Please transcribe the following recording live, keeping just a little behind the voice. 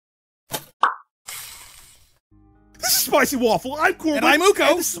Spicy Waffle. I'm Corbin. And I'm Uko.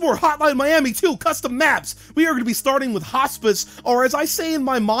 And this is more Hotline Miami 2 custom maps. We are going to be starting with Hospice, or as I say in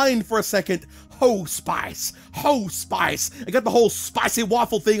my mind for a second, Hospice. Hospice. I got the whole spicy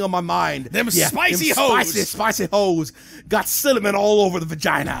waffle thing on my mind. Spicy hoes. Spicy hoes. Got cinnamon all over the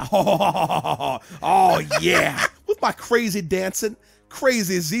vagina. Oh, yeah. With my crazy dancing,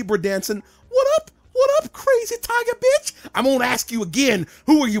 crazy zebra dancing. What up? What up, crazy tiger bitch? I'm gonna ask you again,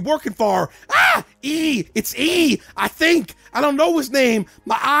 who are you working for? Ah, E, it's E, I think. I don't know his name.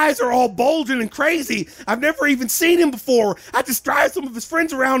 My eyes are all bulging and crazy. I've never even seen him before. I just drive some of his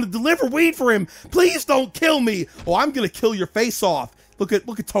friends around to deliver weed for him. Please don't kill me. Oh, I'm gonna kill your face off. Look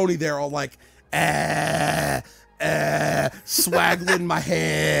at Tony there, all like, swaggling my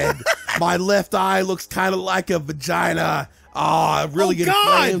head. My left eye looks kind of like a vagina. Oh, really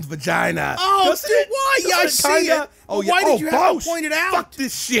inflamed vagina. Oh, dude, why? Yeah, I see it. Oh, yeah. Why did you have to point it out? Fuck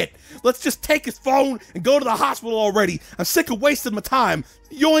this shit. Let's just take his phone and go to the hospital already. I'm sick of wasting my time.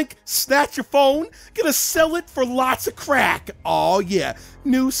 Yoink, snatch your phone. Gonna sell it for lots of crack. Oh, yeah.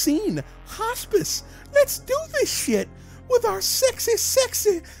 New scene. Hospice. Let's do this shit with our sexy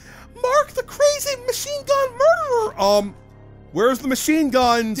Mark the crazy machine gun murderer. Where's the machine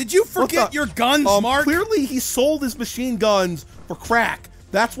guns? Did you forget your guns, Mark? Clearly he sold his machine guns for crack.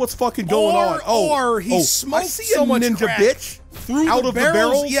 That's what's fucking going on. Or he smoked so much ninja crack bitch through out of the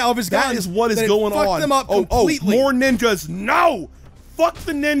barrels. Yeah, of his guns. That is what is going on. Them up completely. More ninjas. No! Fuck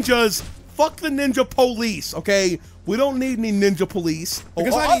the ninjas. Fuck the ninja police, okay? We don't need any ninja police.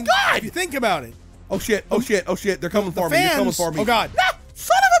 Because I mean, God! If you think about it. Oh shit, oh shit, oh shit. They're coming for me. They're coming for me. Oh God. No!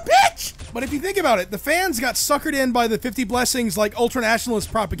 Son of a bitch! But if you think about it, the fans got suckered in by the 50 blessings like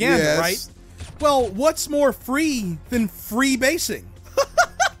ultranationalist propaganda, right? Well, what's more free than free basing?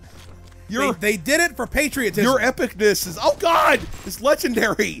 They did it for patriotism. Your epicness is, oh God, it's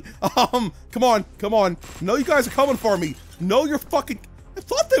legendary. Come on. No, you guys are coming for me. No, you're fucking, I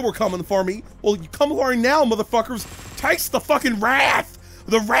thought they were coming for me. Well, you come for me now, motherfuckers. Taste the fucking wrath.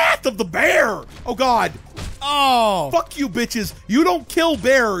 The wrath of the bear. Oh God. Oh. Fuck you, bitches. You don't kill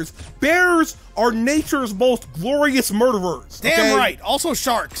bears. Bears are nature's most glorious murderers. Damn right. Also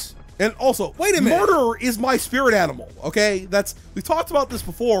sharks. And also, wait a minute. Murder is my spirit animal, okay? We talked about this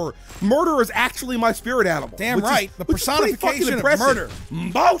before. Murder is actually my spirit animal. Damn right. The personification of murder.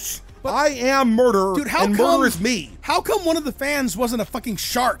 Bosh! I am murder, dude, and murder is me. How come one of the fans wasn't a fucking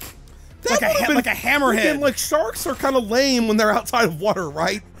shark? Like a hammerhead. Like, sharks are kind of lame when they're outside of water,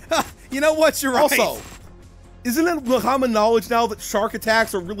 right? You know what? You're right. Also, isn't it common knowledge now that shark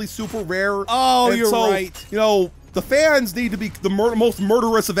attacks are really super rare? Oh, you're right. You know, the fans need to be the most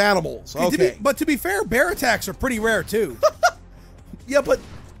murderous of animals. Okay. But to be fair, bear attacks are pretty rare, too. Yeah, but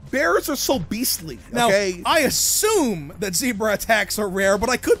bears are so beastly, now, okay? I assume that zebra attacks are rare, but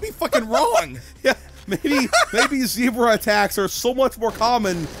I could be fucking wrong. Yeah, maybe zebra attacks are so much more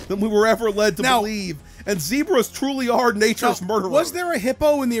common than we were ever led to believe. And zebras truly are nature's murderers. Was there a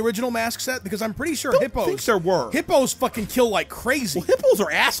hippo in the original Mask set? Because I'm pretty sure I think there were. Hippos fucking kill like crazy. Well, hippos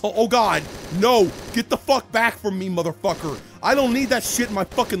are assholes. Oh God, no! Get the fuck back from me, motherfucker! I don't need that shit in my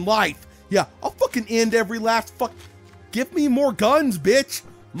fucking life. Yeah, I'll fucking end every last fuck. Give me more guns, bitch.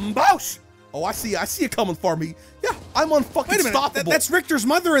 Bosh! Oh, I see it coming for me. Yeah, I'm unfucking Wait a minute, stoppable. That's Richter's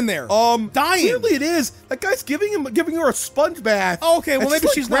mother in there. Dying. Clearly it is. That guy's giving her a sponge bath. Oh, okay, well maybe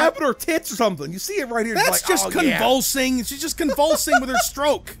she's grabbing her tits or something. You see it right here. That's just convulsing. Yeah. She's just convulsing with her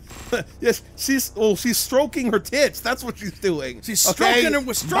stroke. Yes, she's stroking her tits. That's what she's doing. She's stroking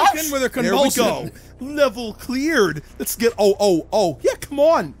with her convulsion. There we go. Level cleared. Let's get. Oh. Yeah, come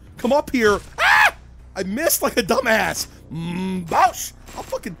on. Come up here. Ah! I missed like a dumbass. Bosh! I'll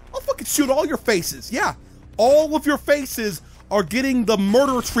fucking shoot all your faces. Yeah, all of your faces are getting the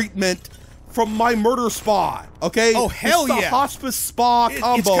murder treatment from my murder spa. Okay. Oh hell yeah! It's the hospice spa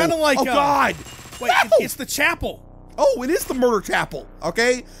combo. It's kind of like oh God! Wait, no! It's the chapel. Oh, it is the murder chapel.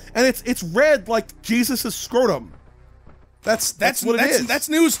 Okay, and it's red like Jesus' scrotum. That's what it is. That's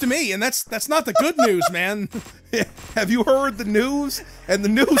news to me, and that's not the good news, man. Have you heard the news? And the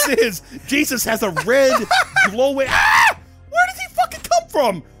news is Jesus has a red glowing. Ah! Where did he fucking come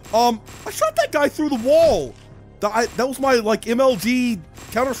from? I shot that guy through the wall. That was my like MLG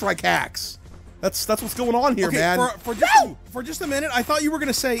Counter-Strike hacks. That's what's going on here, man. For just a minute, I thought you were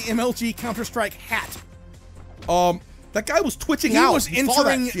gonna say MLG Counter-Strike hat. That guy was twitching out. He was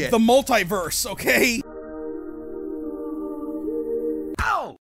entering the multiverse. Okay.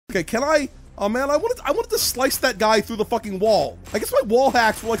 Ow! Okay, can I? Oh man, I wanted to slice that guy through the fucking wall. I guess my wall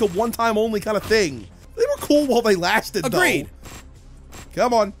hacks were like a one-time only kind of thing. They were cool while they lasted, Agreed. Though.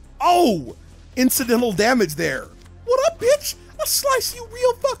 Come on. Oh! Incidental damage there. What up, bitch? I'll slice you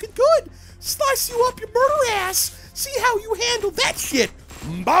real fucking good. Slice you up your murder ass. See how you handle that shit.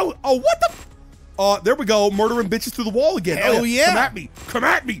 Oh, what the? There we go. Murdering bitches through the wall again. Hell yeah. Come at me. Come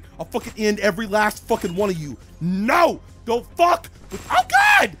at me. I'll fucking end every last fucking one of you. No. Don't fuck with. Oh,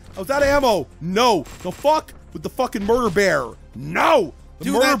 God. I was out of ammo. No. Don't fuck with the fucking murder bear. No. The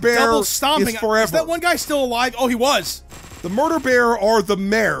Dude, murder that bear double stomping. is forever. Is that one guy still alive? Oh, he was. The murder bear are the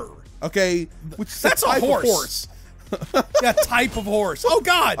mare. Okay. Which is That's a type horse. Of horse. That type of horse. Oh,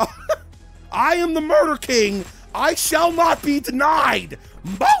 God. I am the murder king. I shall not be denied.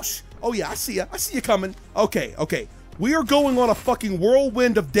 Boosh! Oh yeah, I see ya. I see you coming. Okay, okay. We are going on a fucking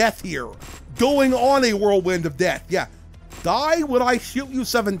whirlwind of death here. Going on a whirlwind of death. Yeah. Die when I shoot you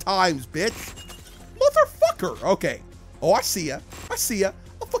 7 times, bitch. Motherfucker. Okay. Oh, I see ya. I see ya.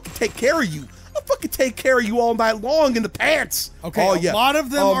 I'll fucking take care of you. I'll fucking take care of you all night long in the pants. Okay, oh, a lot of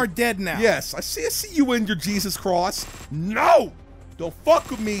them are dead now. Yes, I see you in your Jesus cross. No! Don't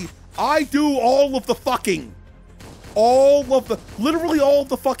fuck with me. I do all of the fucking. Literally all of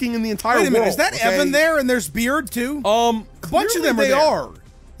the fucking in the entire world. Wait a minute, is that okay? Evan there and there's Beard too? A bunch of them they are.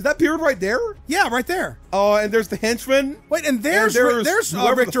 Is that Beard right there? Yeah, right there. And there's the henchman. Wait, and there's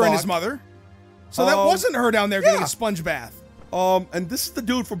Richter and his mother. So that wasn't her down there getting a sponge bath. And this is the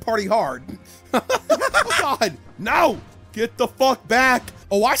dude from Party Hard. Oh God, no! Get the fuck back!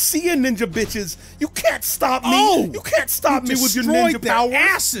 Oh, I see you, ninja bitches. You can't stop me. Oh, you can't stop me with your ninja powers.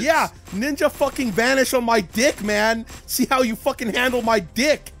 Asses. Yeah, ninja fucking vanish on my dick, man. See how you fucking handle my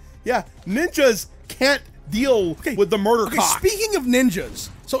dick. Yeah, ninjas can't deal with the murder cock. Speaking of ninjas,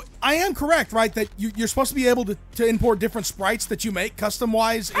 so I am correct, right? That you're supposed to be able to import different sprites that you make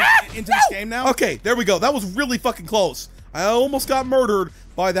custom-wise into this game now? Okay, there we go. That was really fucking close. I almost got murdered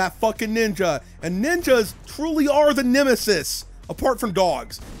by that fucking ninja. And ninjas truly are the nemesis, apart from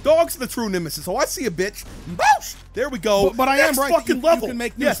dogs. Dogs are the true nemesis. Oh, I see a bitch. Boosh! There we go. But I am right. Fucking level. You can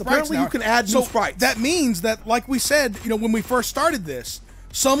make new yes, sprites apparently now. you can add new sprites. That means that, like we said, when we first started this,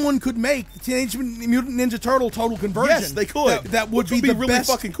 someone could make the Teenage Mutant Ninja Turtle Total Conversion. Yes, they could. That would be the really best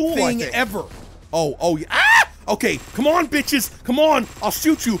fucking cool thing ever. Oh, yeah. Ah! Okay, come on, bitches. Come on. I'll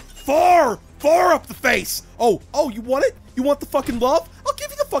shoot you far up the face. Oh, you want it? You want the fucking love? I'll give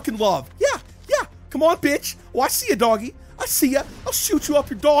you the fucking love. Yeah. Come on, bitch. Oh, I see you, doggy. I see ya. I'll shoot you up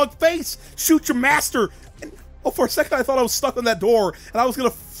your dog face. Shoot your master. And, for a second, I thought I was stuck on that door, and I was gonna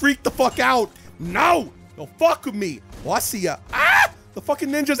freak the fuck out. No! Don't fuck with me. Oh, I see ya. Ah! The fucking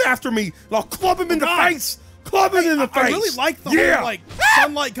ninja's after me, and I'll club him in the face. Club him in the face. I really like the whole,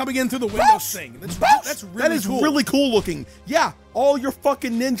 sunlight coming in through the windows thing. That's really cool. That is really cool looking. Yeah, all your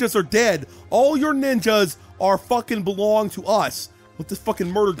fucking ninjas are dead. All your ninjas are fucking belong to us with this fucking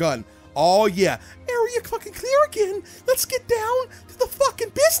murder gun. Oh, yeah. Area fucking clear again. Let's get down to the fucking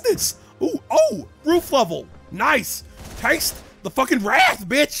business. Ooh, roof level. Nice. Taste the fucking wrath,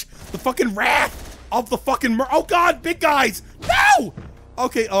 bitch. The fucking wrath of the fucking oh, God, big guys. No!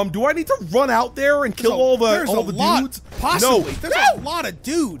 Okay, do I need to run out there and kill all the dudes? Possibly. No. There's a lot of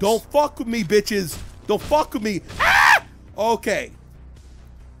dudes. Don't fuck with me, bitches. Don't fuck with me. Ah! Okay.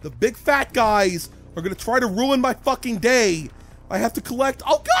 The big fat guys are gonna try to ruin my fucking day. I have to collect.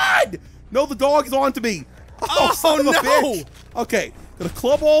 Oh, God! No, the dog is on to me. Oh, son of a bitch. Okay, gonna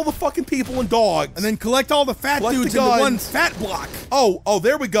club all the fucking people and dogs. And then collect all the fat dudes into one fat block. Oh,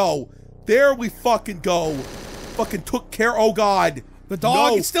 there we go. There we fucking go. Fucking took care. Oh, God. The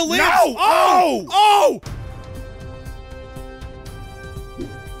dog it still lives. No! Oh!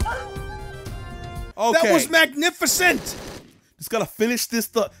 Okay. That was magnificent. Just gotta finish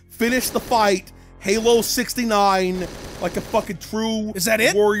finish the fight. Halo 69, like a fucking true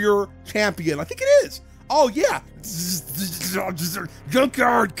warrior champion. I think it is. Oh, yeah.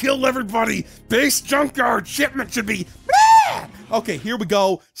 Junkyard, kill everybody. Base junkyard, shipment should be. Okay, here we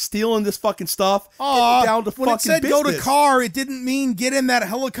go. Stealing this fucking stuff. Down to when fucking it said business. go to car, it didn't mean get in that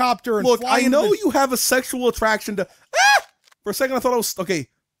helicopter and Look, fly I know into you have a sexual attraction to. For a second, I thought I was okay.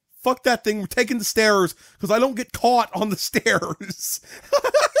 Fuck that thing. We're taking the stairs because I don't get caught on the stairs.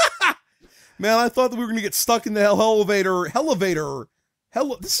 Man, I thought that we were gonna get stuck in the elevator.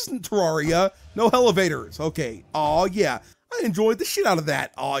 This isn't Terraria. No elevators. Okay. Oh yeah, I enjoyed the shit out of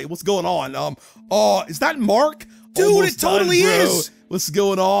that. Oh, what's going on? Is that Mark? Dude, Almost it totally done, bro. is. What's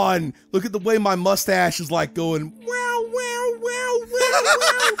going on? Look at the way my mustache is like going. Wow.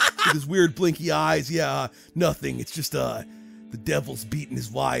 With his weird blinky eyes. Yeah, nothing. It's just the devil's beating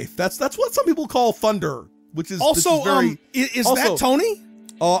his wife. That's what some people call thunder. Which is also very. Is that Tony?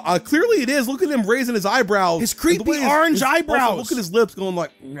 Clearly it is. Look at him raising his eyebrows. His creepy orange eyebrows. Also, look at his lips going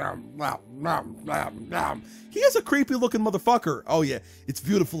like, nom. He is a creepy looking motherfucker. Oh yeah, it's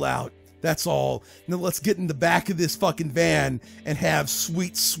beautiful out. That's all. Now let's get in the back of this fucking van and have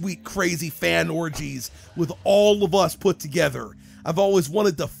sweet, sweet, crazy fan orgies with all of us put together. I've always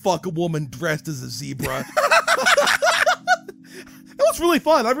wanted to fuck a woman dressed as a zebra. That was really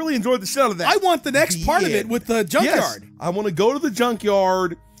fun. I really enjoyed the shit out of that. I want the next part of it with the junkyard. Yes, I want to go to the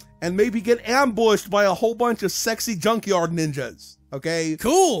junkyard and maybe get ambushed by a whole bunch of sexy junkyard ninjas. Okay?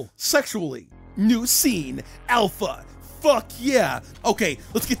 Cool. Sexually. New scene. Alpha. Fuck yeah. Okay,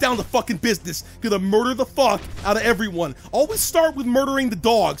 let's get down to fucking business. Gonna murder the fuck out of everyone. Always start with murdering the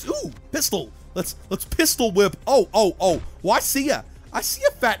dogs. Ooh, pistol. Let's pistol whip. Oh. Well, I see ya. I see ya,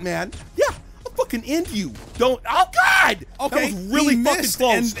 fat man. Yeah. Fucking end you. Don't. Oh God. Okay. That was really fucking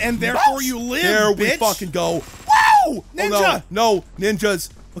close. And therefore you live. There we bitch. fucking go. Whoa! Ninja. Oh, no,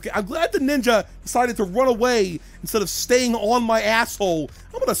 ninjas. Okay, I'm glad the ninja decided to run away instead of staying on my asshole.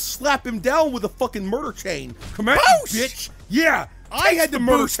 I'm gonna slap him down with a fucking murder chain. Come on, bitch. Yeah. I had to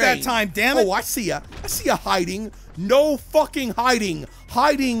burst that time. Damn it. Oh, I see ya. I see ya hiding. No fucking hiding.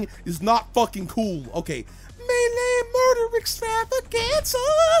 Hiding is not fucking cool. Okay. Melee murder extravaganza.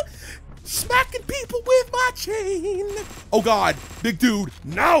 Smacking people with my chain. Oh God, big dude,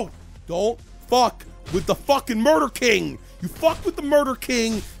 no! Don't fuck with the fucking murder king. You fuck with the murder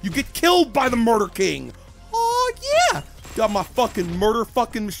king, you get killed by the murder king. Oh yeah, got my fucking murder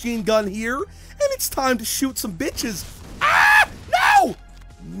fucking machine gun here, and it's time to shoot some bitches. Ah, no,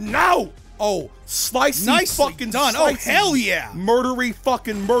 no. Oh, slicey Nicely fucking done. Slicey. Oh hell yeah. Murdery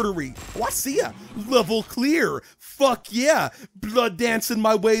fucking murdery. Oh, I see ya. Level clear. Fuck yeah. Blood dancing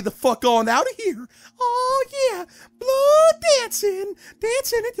my way the fuck on out of here. Oh yeah. Blood dancing.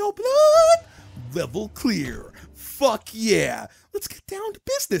 Dancing in your blood. Level clear. Fuck yeah. Let's get down to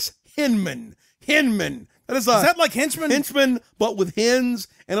business. Henman. Henman. Is that like henchman? Henchman, but with hens.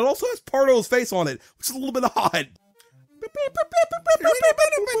 And it also has Pardo's face on it, which is a little bit odd.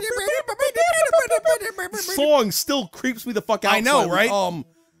 This song still creeps me the fuck out. I know, right?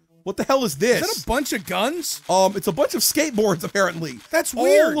 What the hell is this? Is that a bunch of guns? It's a bunch of skateboards, apparently. That's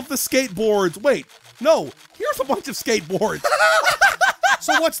weird. All of the skateboards. Wait, no. Here's a bunch of skateboards.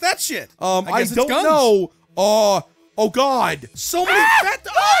 So what's that shit? I don't know. Oh God. So many fat.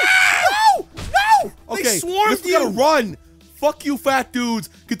 Oh no! Okay, they swarmed you. Gotta run. Fuck you, fat dudes.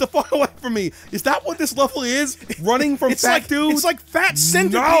 Get the fuck away from me. Is that what this level is? Running from fat dudes? It's like Fat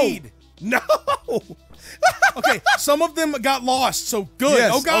Centipede. No. Okay, some of them got lost, so good.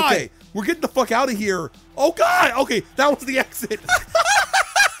 Yes, oh God. Okay, we're getting the fuck out of here. Oh God. Okay, that was the exit.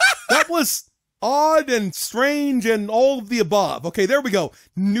 That was odd and strange and all of the above. Okay, there we go.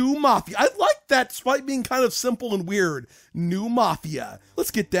 New Mafia. I like that despite being kind of simple and weird. New Mafia. Let's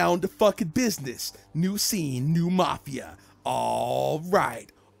get down to fucking business. New scene, new Mafia. All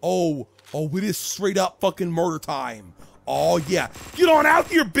right. Oh, it is straight up fucking murder time. Oh yeah. Get on out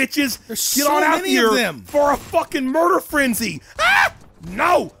here, bitches. There's Get so on out many here of them. For a fucking murder frenzy. Ah!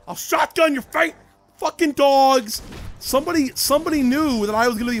 No! I'll shotgun your face. Fucking dogs. Somebody knew that I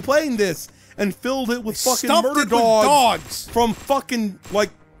was gonna be playing this and filled it with fucking murder dogs from fucking like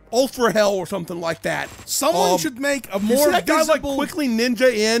Ultra Hell or something like that. Someone should make a more you see that visible... guy like quickly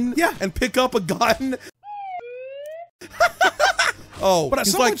ninja in and pick up a gun. But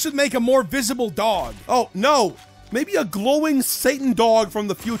someone should make a more visible dog. Oh no, maybe a glowing Satan dog from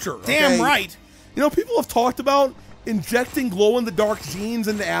the future. Damn okay? right. You know, people have talked about injecting glow-in-the-dark genes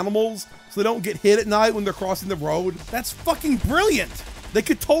into animals so they don't get hit at night when they're crossing the road. That's fucking brilliant. They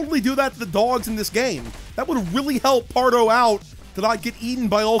could totally do that to the dogs in this game. That would really help Pardo out to not get eaten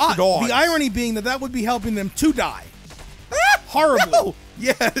by ultra dogs. The irony being that would be helping them to die. Horribly. No.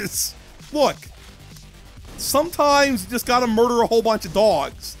 Yes. Look, sometimes you just gotta murder a whole bunch of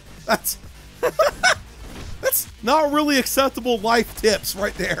dogs. That's not really acceptable life tips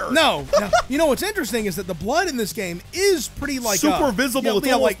right there. No. You know what's interesting is that the blood in this game is pretty like super visible. It's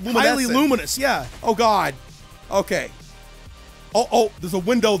like highly luminous. Yeah. Oh God. Okay. Oh, there's a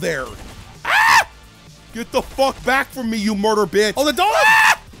window there. Ah! Get the fuck back from me, you murder bitch. Oh, the dog!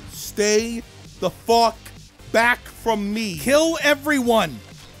 Ah! Stay the fuck back from me. Kill everyone.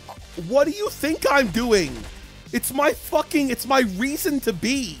 What do you think I'm doing? It's my reason to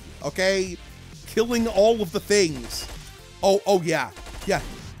be, okay? Killing all of the things. Oh yeah. Yeah.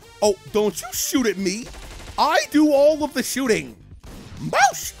 Oh, don't you shoot at me. I do all of the shooting.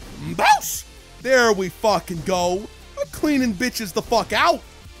 Boosh! Boosh! There we fucking go. I'm cleaning bitches the fuck out.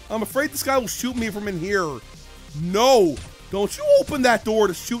 I'm afraid this guy will shoot me from in here. No. Don't you open that door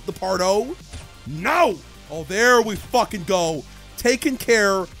to shoot the Pardo. No. Oh, there we fucking go. Taking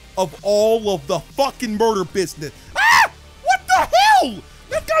care of all of the fucking murder business. Ah! What the hell?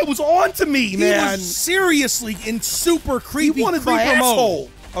 That guy was on to me, man. He was seriously in super creepy he wanted my asshole.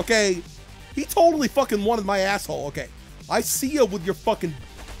 Okay, He totally fucking wanted my asshole. Okay, I see you with your fucking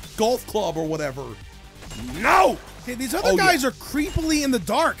golf club or whatever. No! Okay, these other guys are creepily in the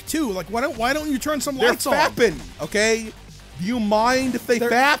dark, too. Like, why don't you turn some lights on? They're fapping, okay? Do you mind if they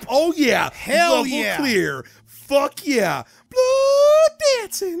fap? Oh, yeah. Hell Level yeah. clear. Fuck yeah. Blood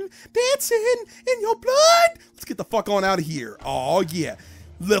dancing, dancing in your blood. Let's get the fuck on out of here. Oh, yeah.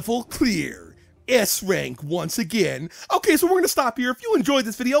 Level clear. S rank once again. Okay, so we're going to stop here. If you enjoyed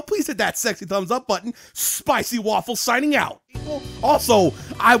this video, please hit that sexy thumbs up button. Spicy Waffle signing out. Also,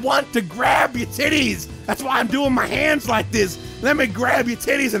 I want to grab your titties. That's why I'm doing my hands like this. Let me grab your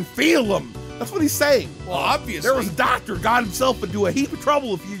titties and feel them. That's what he's saying. Well, obviously. There was a doctor got himself into a heap of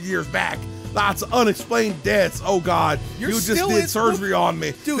trouble a few years back. Lots of unexplained deaths. Oh, God. You just did surgery on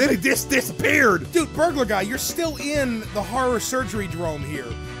me. Dude, then he just disappeared. Dude, burglar guy, you're still in the horror surgery drome here.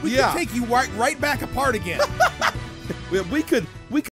 We can take you right back apart again. we could